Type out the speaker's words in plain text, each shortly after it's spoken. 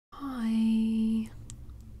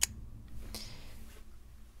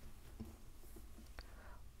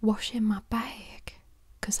wash in my bag?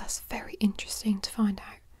 Because that's very interesting to find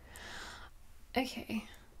out. Okay,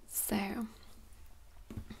 so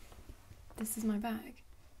this is my bag.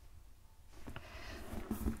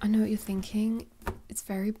 I know what you're thinking. It's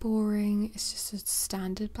very boring. It's just a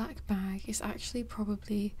standard black bag. It's actually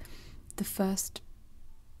probably the first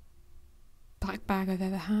black bag I've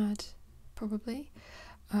ever had, probably.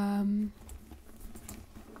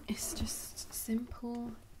 It's just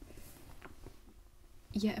simple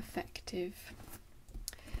yet effective.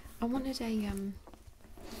 I wanted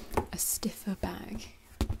a stiffer bag,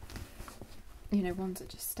 you know, ones that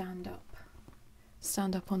just stand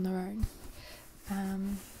up on their own,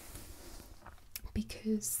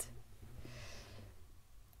 because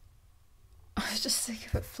I was just sick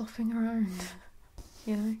of it flopping around,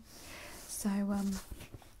 you know. So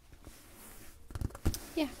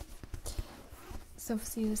yeah. So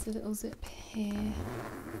obviously there's a little zip here,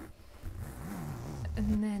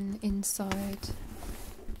 and then inside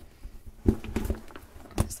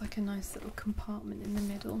there's like a nice little compartment in the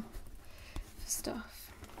middle for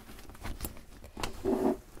stuff.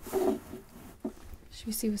 Should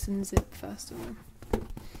we see what's in the zip first of all?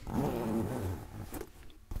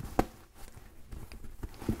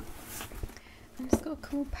 And it's got a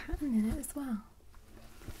cool pattern in it as well.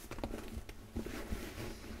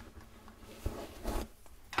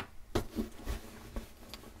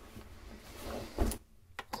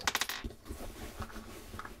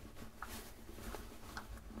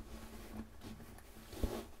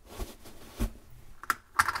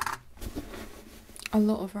 A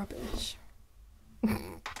lot of rubbish.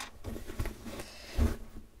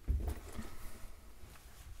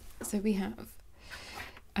 So we have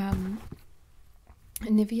a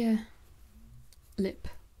Nivea lip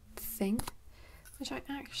thing, which I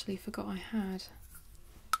actually forgot I had.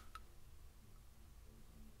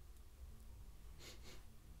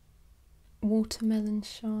 Watermelon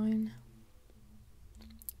Shine.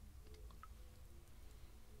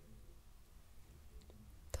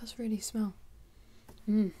 Does really smell.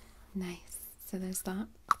 Nice. So there's that.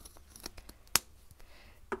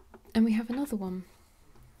 And we have another one.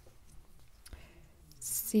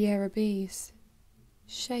 Sierra Bees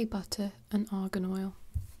Shea Butter and Argan Oil.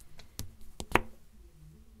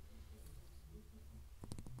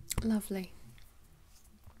 Lovely.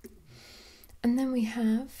 And then we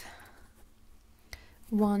have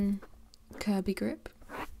one Kirby Grip,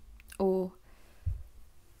 or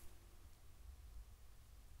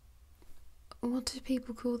what do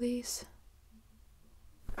people call these?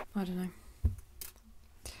 I don't know.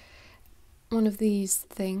 One of these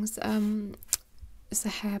things. It's a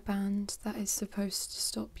hairband that is supposed to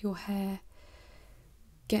stop your hair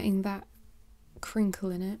getting that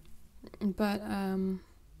crinkle in it. But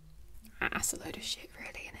that's a load of shit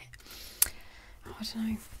really, innit? I don't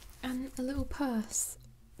know. And a little purse.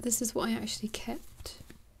 This is what I actually kept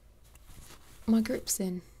my grips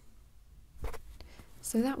in.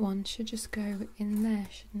 So that one should just go in there,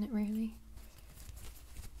 shouldn't it really?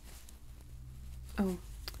 Oh,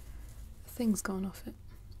 the thing's gone off it.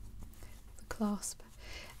 The clasp.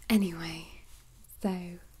 Anyway, so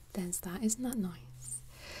there's that. Isn't that nice?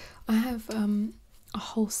 I have a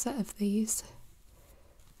whole set of these.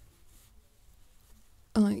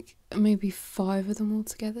 Like maybe 5 of them all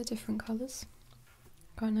together, different colours.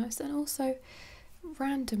 Quite nice. And also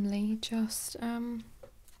randomly just a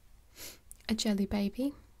Jelly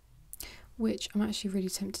Baby, which I'm actually really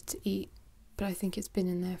tempted to eat, but I think it's been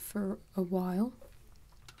in there for a while.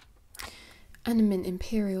 And a Mint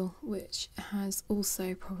Imperial, which has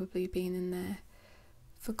also probably been in there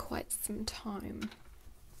for quite some time.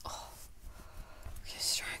 Oh, I get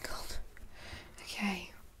strangled.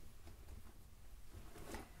 Okay.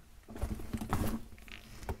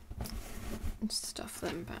 And stuff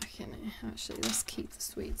them back in it. Actually, let's keep the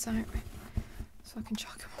sweets out so I can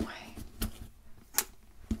chuck them away.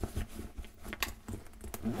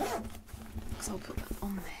 Because I'll put that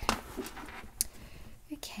on there.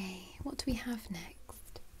 Okay, what do we have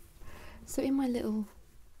next? So in my little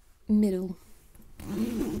middle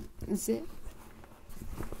zip,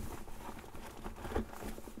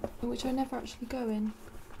 which I never actually go in,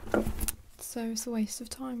 so it's a waste of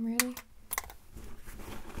time really.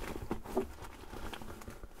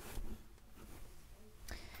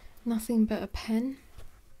 Nothing but a pen,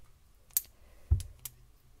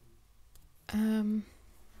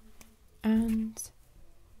 and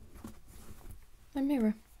a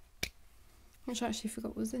mirror, which I actually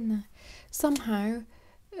forgot was in there. Somehow,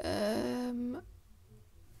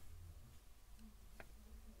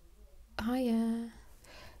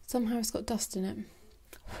 somehow it's got dust in it.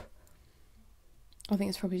 I think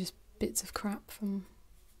it's probably just bits of crap from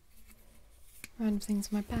random things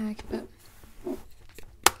in my bag, but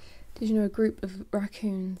did you know a group of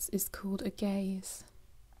raccoons is called a gaze?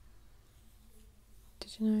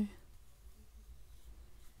 Did you know?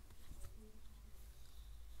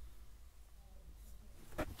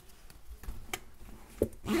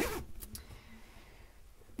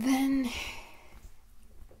 Then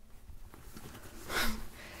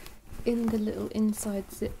in the little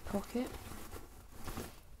inside zip pocket,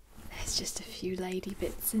 there's just a few lady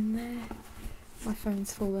bits in there. My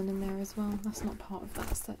phone's fallen in there as well. That's not part of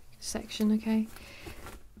that section, okay?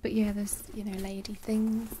 But yeah, there's, you know, lady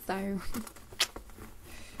things, so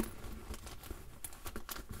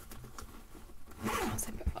I'll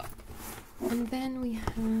zip it up. And then we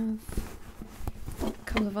have a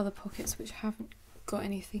couple of other pockets which haven't got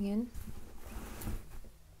anything in.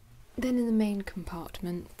 Then in the main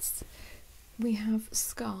compartments we have a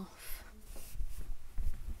scarf.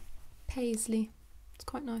 Paisley. It's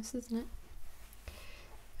quite nice, isn't it?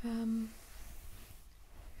 I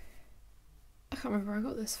can't remember where I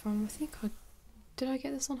got this from. Did I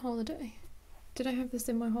get this on holiday? Did I have this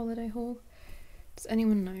in my holiday haul? Does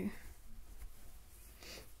anyone know?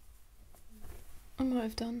 I might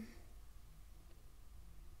have done.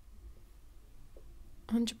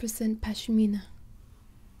 100% Pashmina.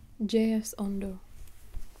 JS Ondo.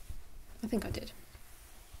 I think I did.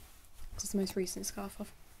 It's the most recent scarf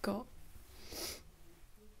I've got.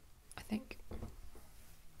 I think.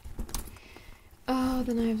 Oh,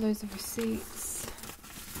 then I have loads of receipts.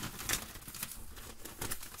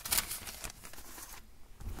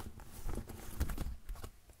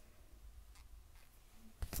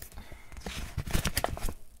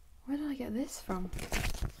 Where did I get this from?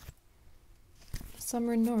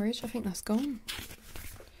 Summer in Norwich. I think that's gone.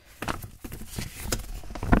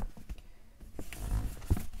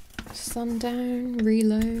 Sundown,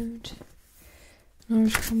 Reload,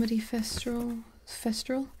 Norwich Comedy Festival,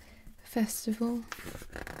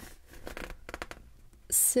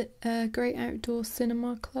 Great Outdoor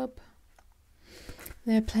Cinema Club.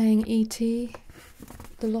 They're playing E.T.,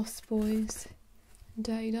 The Lost Boys, and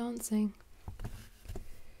Dirty Dancing.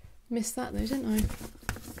 Missed that though, didn't I?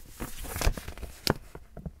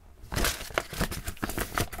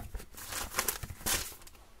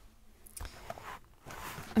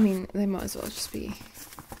 I mean, they might as well just be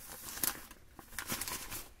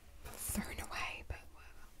thrown away, but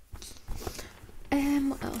whatever.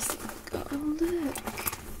 What else have I got? Oh, look.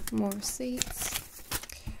 More receipts.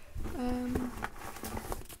 Oh,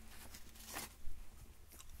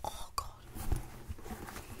 God.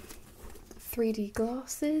 3D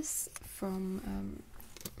glasses from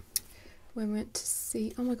when we went to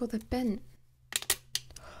see. Oh my God, they're bent.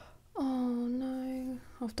 Oh no.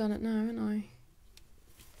 I've done it now, haven't I?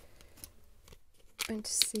 Went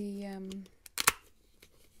to see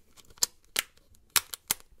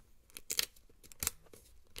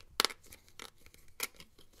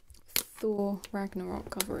Thor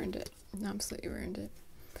Ragnarok. I've ruined it. Absolutely ruined it.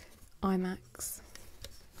 IMAX.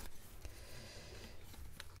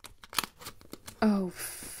 Oh,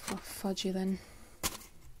 fudge you then.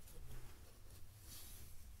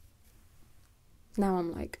 Now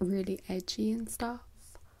I'm like really edgy and stuff.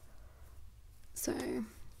 So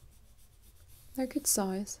they're good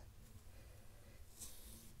size.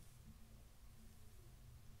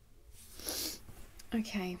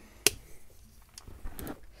 Okay.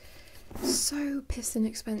 So pissing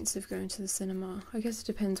expensive going to the cinema. I guess it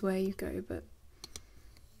depends where you go, but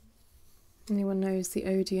anyone knows the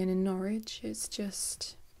Odeon in Norwich, it's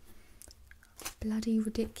just bloody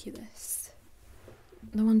ridiculous.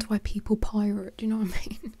 No wonder why people pirate, do you know what I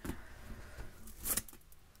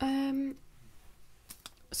mean?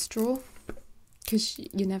 Straw. Because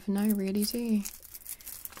you never know, really, do you?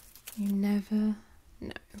 You never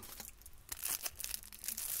know.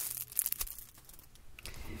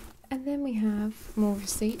 And then we have more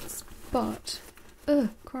receipts, but... ugh,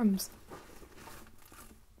 crumbs.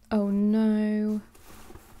 Oh no.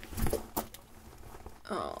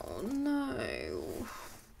 Oh no.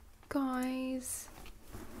 Guys.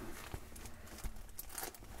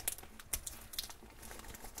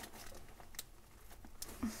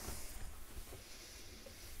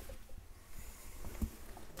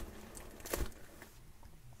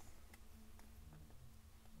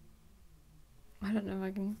 I don't know if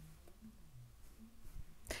I can...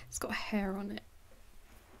 It's got a hair on it.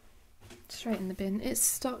 Straight in the bin. It's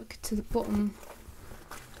stuck to the bottom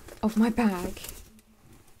of my bag.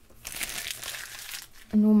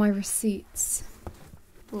 And all my receipts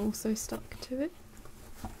were also stuck to it.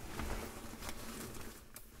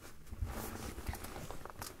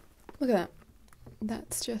 Look at that.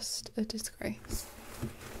 That's just a disgrace.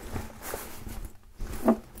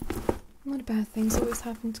 Not a bad things always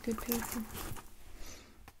happen to good people.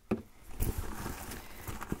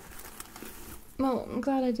 Well, I'm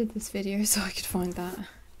glad I did this video so I could find that,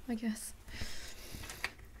 I guess.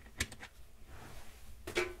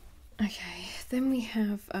 Okay, then we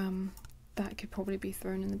have, that could probably be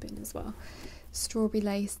thrown in the bin as well. Strawberry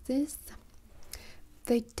laces.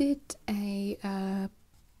 They did a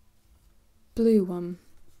blue one.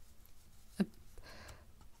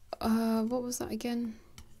 What was that again?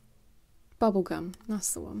 Bubblegum,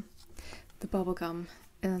 that's the one. The bubblegum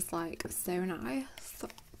is like so nice. It's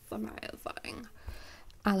amazing.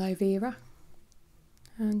 Aloe vera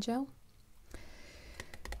hand gel.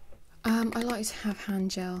 I like to have hand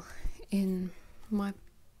gel in my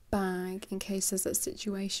bag in case there's that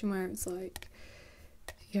situation where it's like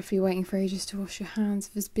you have to be waiting for ages to wash your hands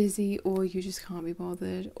if it's busy, or you just can't be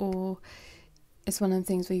bothered, or it's one of the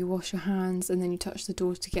things where you wash your hands and then you touch the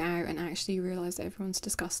door to get out and actually you realise that everyone's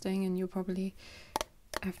disgusting and you'll probably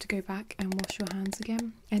have to go back and wash your hands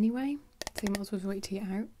again anyway, so you might as well wait to get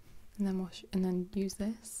out and then wash and then use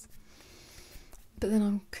this. But then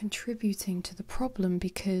I'm contributing to the problem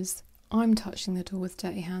because I'm touching the door with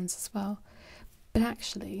dirty hands as well. But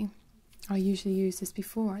actually I usually use this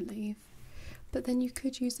before I leave, but then you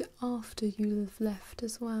could use it after you have left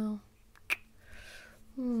as well.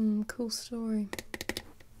 Cool story.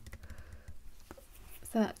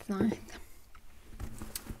 So that's nice.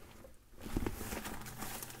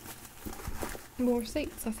 More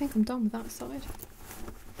receipts. I think I'm done with that side.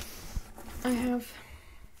 I have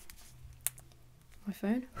my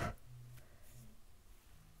phone.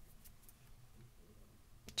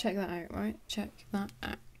 Check that out, right? Check that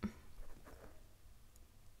out.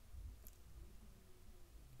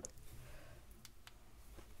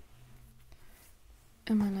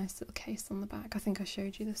 And my nice little case on the back. I think I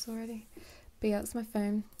showed you this already. But yeah, that's my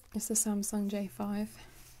phone. It's the Samsung J5.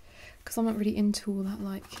 Because I'm not really into all that,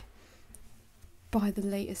 like, buy the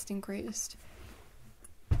latest and greatest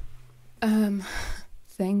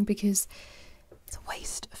thing, because it's a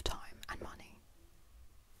waste of time and money.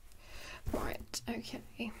 Right,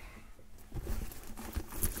 okay.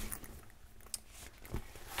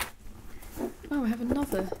 Oh, I have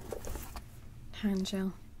another hand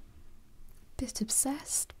gel. Bit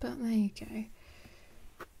obsessed, but there you go.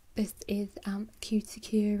 This is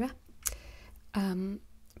Cuticura,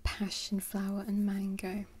 passion flower and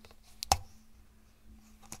mango.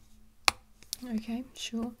 Okay,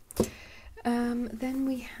 sure. Then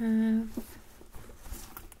we have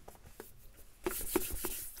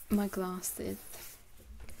my glasses.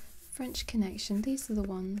 French Connection. These are the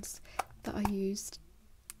ones that I used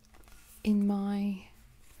in my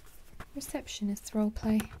receptionist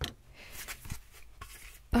roleplay.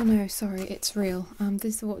 Oh no, sorry, it's real.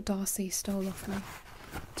 This is what Darcy stole off me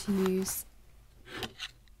to use.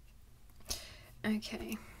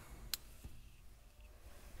 Okay.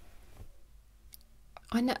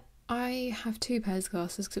 I have 2 pairs of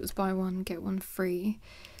glasses because it was buy one get one free,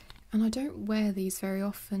 and I don't wear these very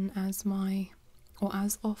often as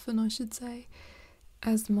often I should say,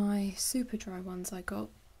 as my super dry ones I got,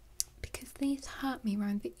 because these hurt me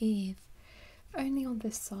around the ears, only on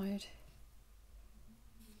this side.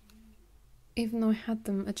 Even though I had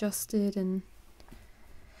them adjusted and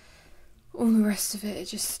all the rest of it, it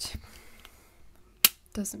just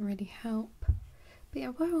doesn't really help. But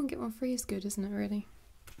yeah, buy one get one free is good, isn't it, really?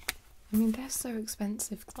 I mean, they're so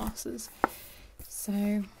expensive glasses. So,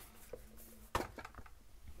 you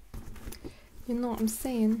know what I'm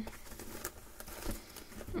saying?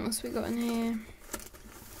 What else we got in here?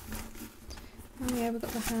 Oh yeah, we've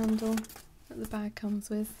got the handle that the bag comes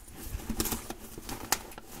with.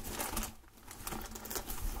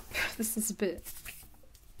 This is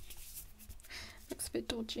looks a bit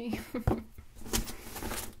dodgy.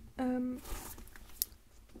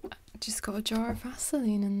 Just got a jar of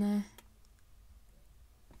Vaseline in there.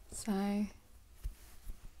 So,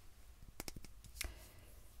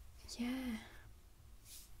 yeah.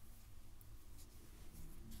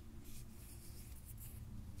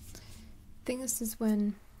 I think this is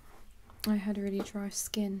when I had really dry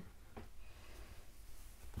skin.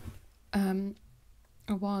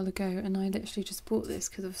 A while ago, and I literally just bought this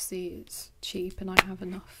because obviously it's cheap and I have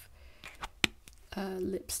enough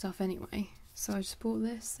lip stuff anyway, so I just bought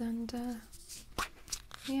this, and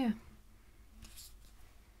yeah,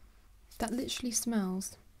 that literally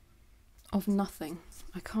smells of nothing.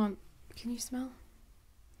 Can you smell?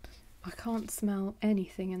 I can't smell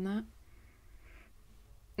anything in that.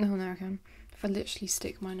 No, I can if I literally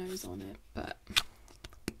stick my nose on it. But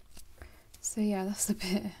so yeah, that's a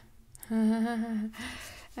bit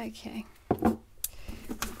okay.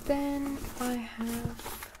 Then I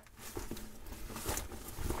have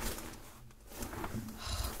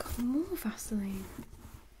More Vaseline.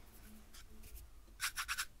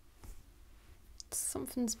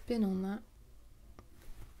 Something's been on that.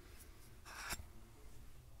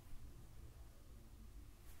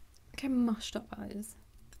 Look how mushed up that is.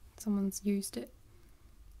 Someone's used it.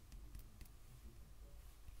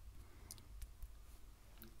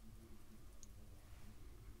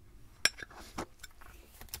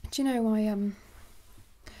 Do you know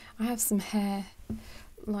I have some hair,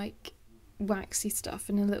 like waxy stuff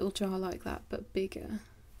in a little jar like that, but bigger.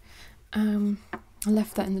 I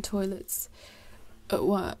left that in the toilets at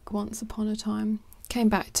work once upon a time. Came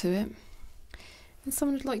back to it, and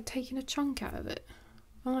someone had like taken a chunk out of it,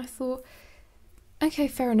 and I thought, okay,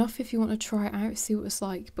 fair enough if you want to try it out, see what it's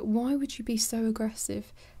like, but why would you be so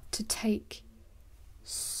aggressive to take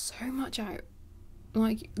so much out?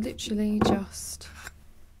 Like, literally just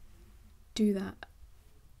do that,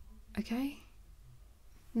 okay?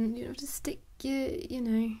 You don't have to stick your,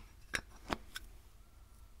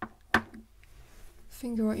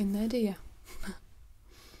 finger right in there, do you?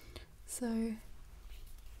 So,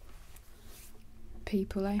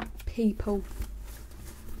 people, eh? People.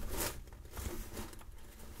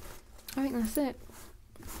 I think that's it.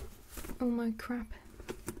 All my crap.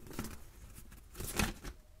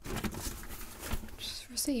 Just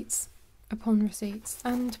receipts upon receipts.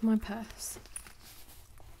 And my purse.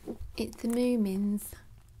 It's the Moomins.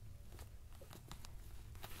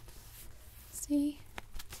 See?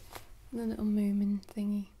 The little Moomin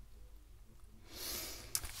thingy.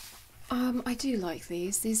 I do like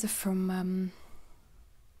these. These are from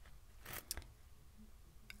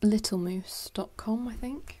littlemoose.com, I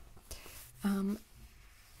think.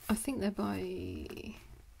 I think they're by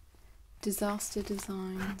Disaster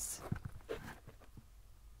Designs.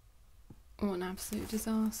 What an absolute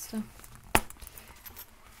disaster.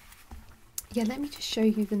 Yeah, let me just show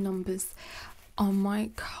you the numbers on my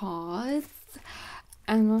cards,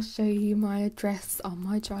 and I'll show you my address on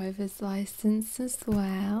my driver's license as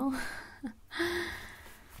well.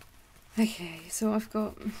 Okay, so I've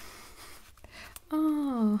got...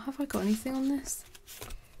 Oh, have I got anything on this?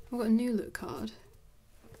 I've got a New Look card.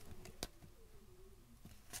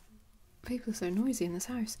 People are so noisy in this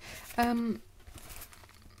house. So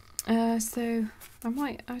I don't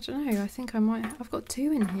know, I think I've got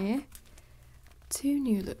 2 in here. 2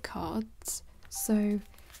 New Look cards. So,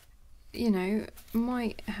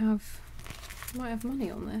 might have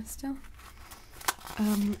money on there still.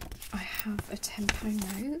 I have a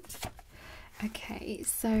 £10 note. Okay,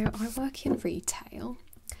 so I work in retail,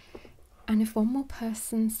 and if one more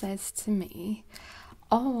person says to me,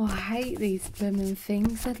 "Oh, I hate these blooming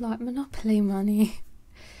things, they're like Monopoly money,"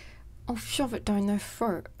 I'll shove it down their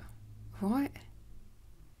throat, right?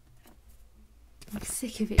 I'm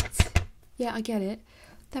sick of it. Yeah, I get it.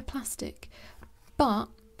 They're plastic, but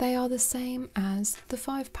they are the same as the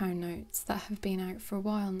 £5 notes that have been out for a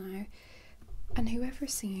while now. And whoever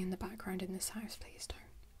is singing in the background in this house, please don't.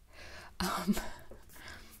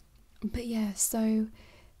 But yeah, so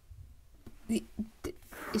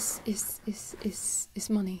it's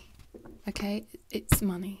money, okay? It's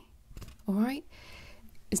money, all right?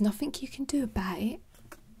 There's nothing you can do about it,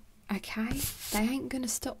 okay? They ain't gonna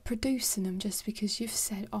stop producing them just because you've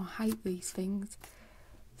said, "Oh, I hate these things."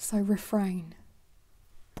 So refrain,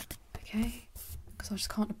 okay? Because I just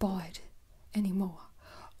can't abide anymore.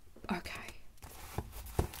 Okay.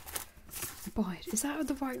 Abide. Is that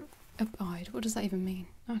the right abide? What does that even mean?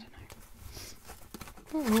 I don't know.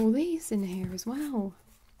 Oh, all these in here as well.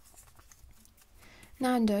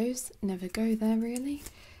 Nando's, never go there really.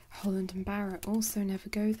 Holland and Barrett, also never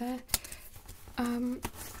go there.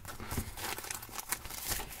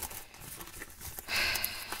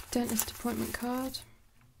 Dentist appointment card.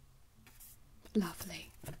 Lovely.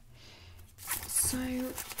 So,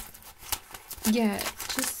 yeah,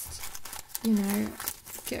 just,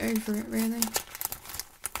 get over it really.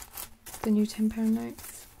 The new £10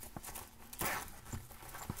 notes.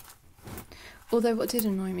 Although what did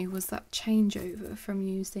annoy me was that changeover from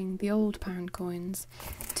using the old pound coins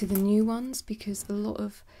to the new ones, because there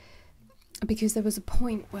was a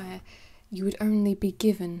point where you would only be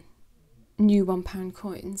given new £1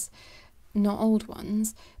 coins, not old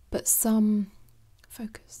ones, but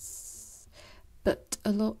but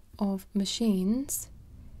a lot of machines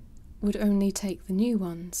would only take the new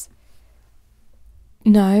ones.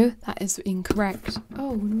 No, that is incorrect.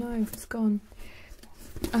 Oh no, it's gone.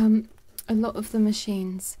 A lot of the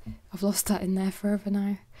machines, I've lost that in there forever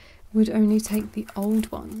now, would only take the old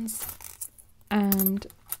ones, and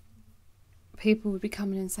people would be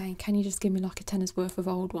coming and saying, "Can you just give me like a tenner's worth of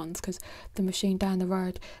old ones, because the machine down the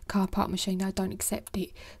road, car park machine, I don't accept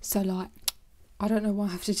it." So like, I don't know why I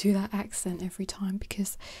have to do that accent every time,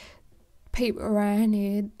 because people around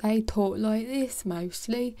here, they talk like this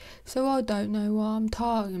mostly, so I don't know what I'm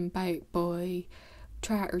talking about, boy.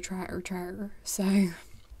 Tratter. So,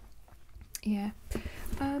 yeah.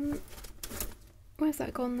 Where's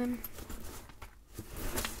that gone then?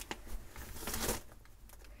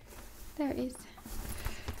 There it is.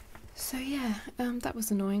 So yeah, that was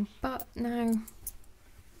annoying, but now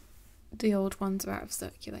the old ones are out of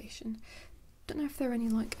circulation. Don't know if there are any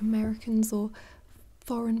like Americans or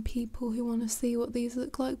foreign people who want to see what these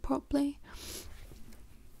look like properly.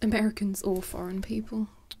 Americans or foreign people.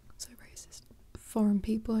 So racist. Foreign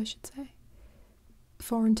people, I should say.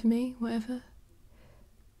 Foreign to me, whatever.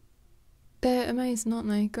 They're amazing, aren't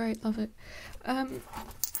they? Great, love it. Yeah.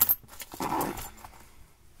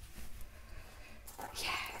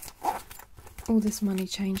 All this money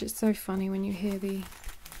change, it's so funny when you hear the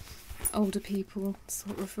older people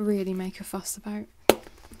sort of really make a fuss about.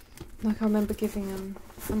 Like, I remember giving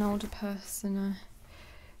an older person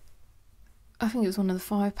I think it was one of the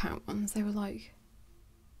 £5 ones. They were like,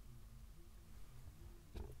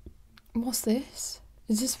 "What's this?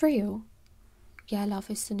 Is this real?" "Yeah, love,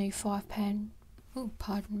 it's the new £5. Oh,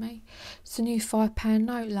 pardon me. It's the new £5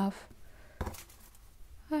 note, love."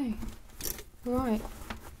 Hey, right.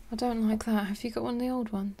 I don't like that. Have you got one of the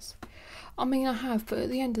old ones? I mean, I have, but at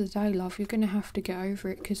the end of the day, love, you're going to have to get over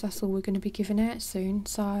it, because that's all we're going to be giving out soon.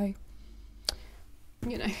 So,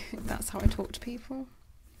 you know, that's how I talk to people.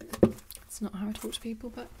 It's not how I talk to people,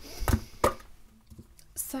 but...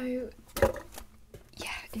 So,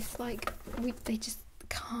 yeah, it's like, they just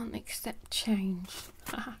can't accept change.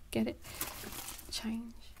 Get it?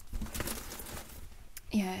 Change.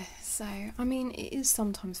 Yeah, so, I mean, it is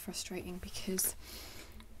sometimes frustrating, because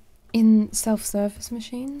in self-service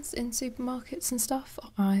machines in supermarkets and stuff,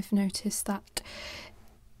 I've noticed that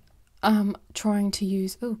trying to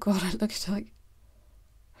use... Oh god, I looked like...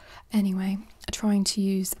 Anyway, trying to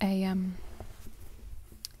use a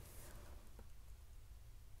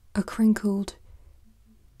crinkled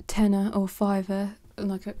tenner or fiver,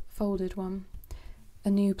 like a folded one, a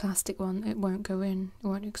new plastic one, it won't go in, it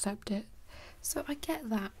won't accept it. So I get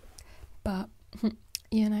that, but,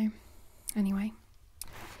 you know, anyway.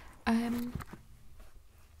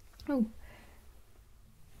 Oh,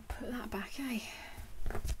 put that back, eh?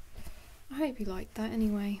 I hope you liked that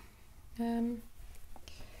anyway.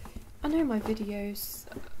 I know my videos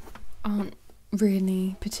aren't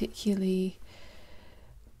really particularly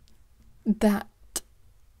that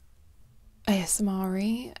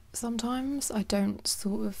ASMR-y sometimes. I don't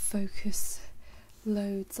sort of focus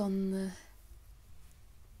loads on the...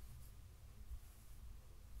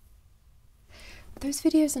 Those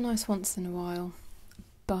videos are nice once in a while,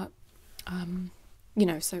 but, you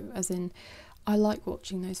know, so as in, I like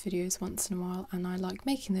watching those videos once in a while, and I like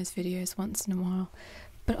making those videos once in a while,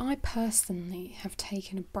 but I personally have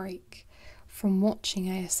taken a break from watching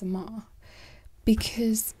ASMR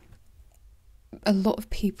because a lot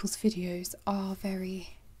of people's videos are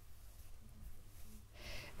very...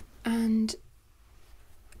 and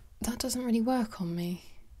that doesn't really work on me.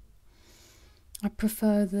 I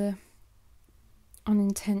prefer the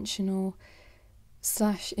unintentional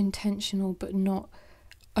 / intentional but not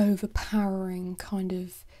overpowering kind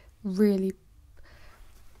of really,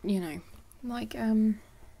 you know, like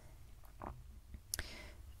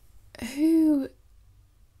who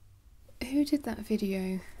did that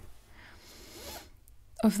video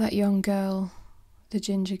of that young girl, the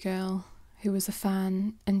ginger girl, who was a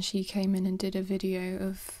fan, and she came in and did a video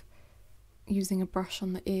of using a brush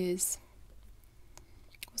on the ears?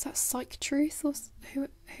 Was that Psych Truth or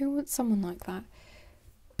who was someone like that?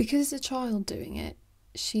 Because it's a child doing it,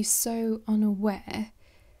 she's so unaware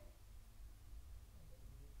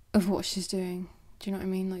of what she's doing. Do you know what I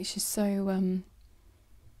mean? Like, she's so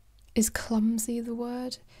is clumsy the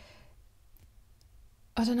word?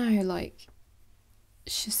 I don't know, like,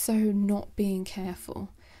 she's so not being careful,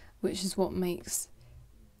 which is what makes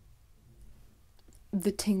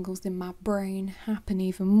the tingles in my brain happen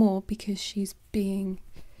even more, because she's being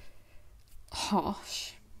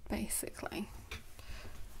harsh, basically.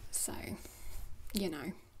 So, you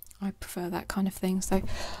know, I prefer that kind of thing. So,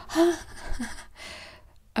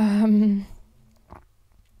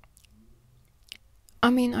 I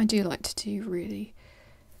mean, I do like to do really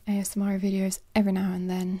ASMR videos every now and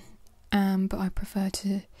then, but I prefer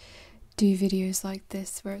to do videos like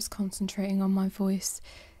this where it's concentrating on my voice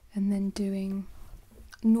and then doing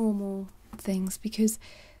normal things, because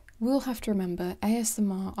we'll have to remember,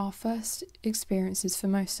 ASMR, our first experiences for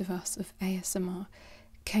most of us of ASMR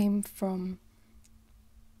came from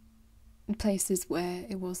places where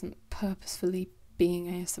it wasn't purposefully being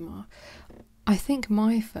ASMR. I think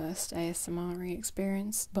my first ASMR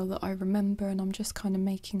experience, well, that I remember, and I'm just kind of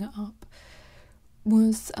making it up,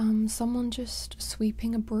 was someone just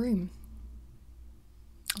sweeping a broom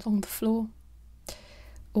along the floor,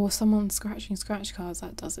 or someone scratching scratch cards.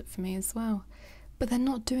 That does it for me as well. But they're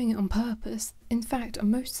not doing it on purpose. In fact,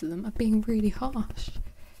 most of them are being really harsh,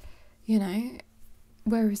 you know.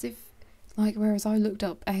 Whereas I looked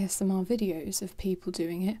up ASMR videos of people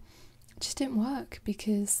doing it, it just didn't work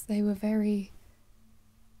because they were very,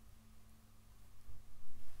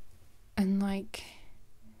 and like,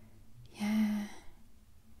 yeah,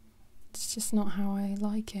 it's just not how I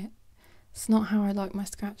like it. It's not how I like my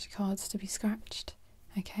scratch cards to be scratched,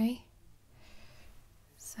 okay?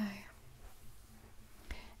 So,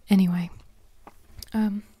 anyway,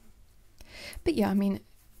 but yeah, I mean,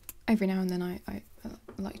 every now and then I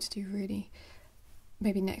like to do really,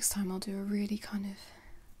 maybe next time I'll do a really kind of,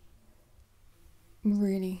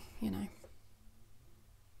 really, you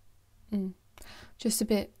know, just a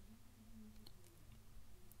bit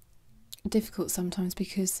difficult sometimes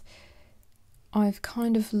because I've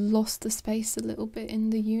kind of lost the space a little bit in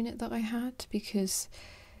the unit that I had, because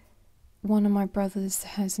one of my brothers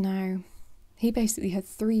has now, he basically had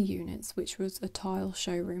 3 units, which was a tile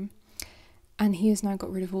showroom, and he has now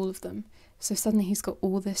got rid of all of them. So suddenly he's got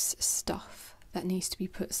all this stuff that needs to be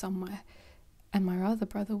put somewhere. And my other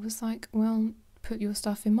brother was like, well, put your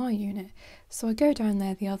stuff in my unit. So I go down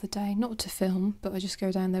there the other day, not to film, but I just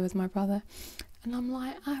go down there with my brother. And I'm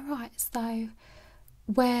like, all right, so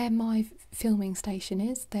where my filming station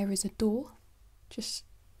is, there is a door just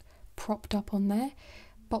propped up on there.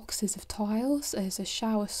 Boxes of tiles, there's a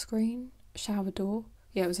shower door.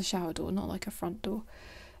 Yeah, it was a shower door, not like a front door.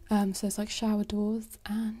 So there's like shower doors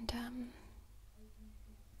and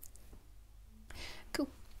cool.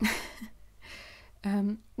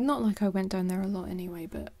 Not like I went down there a lot anyway,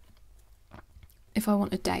 but if I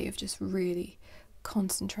want a day of just really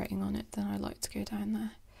concentrating on it, then I like to go down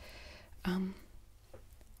there.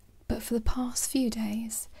 But for the past few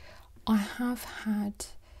days, I have had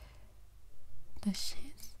the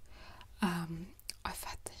shits. I've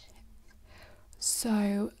had the shits.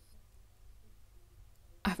 So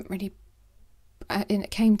I haven't really. And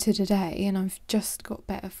it came to today, and I've just got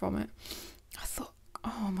better from it. I thought,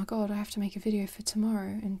 oh my god, I have to make a video for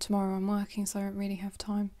tomorrow, and tomorrow I'm working, so I don't really have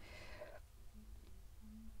time.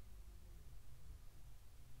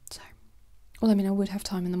 So, well, I mean, I would have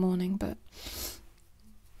time in the morning, but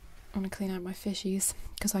I want to clean out my fishies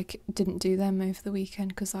because I didn't do them over the weekend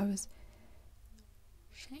because I was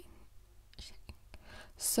shitting.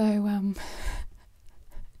 So,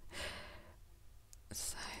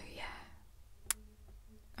 so yeah,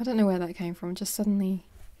 I don't know where that came from. Just suddenly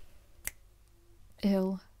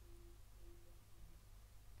ill,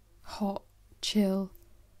 hot, chill,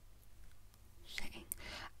 shitting,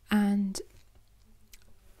 and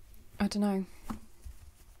I don't know.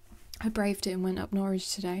 I braved it and went up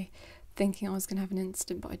Norwich today, thinking I was going to have an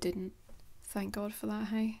incident, but I didn't. Thank God for that,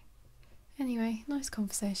 hey? Anyway, nice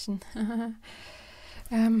conversation.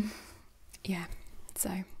 Yeah, so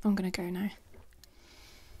I'm going to go now.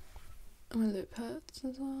 My lip hurts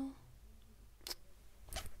as well.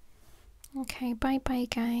 Okay, bye-bye,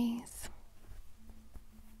 guys.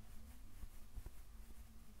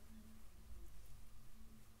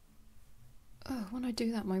 Oh, when I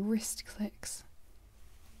do that, my wrist clicks.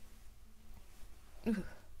 Ugh.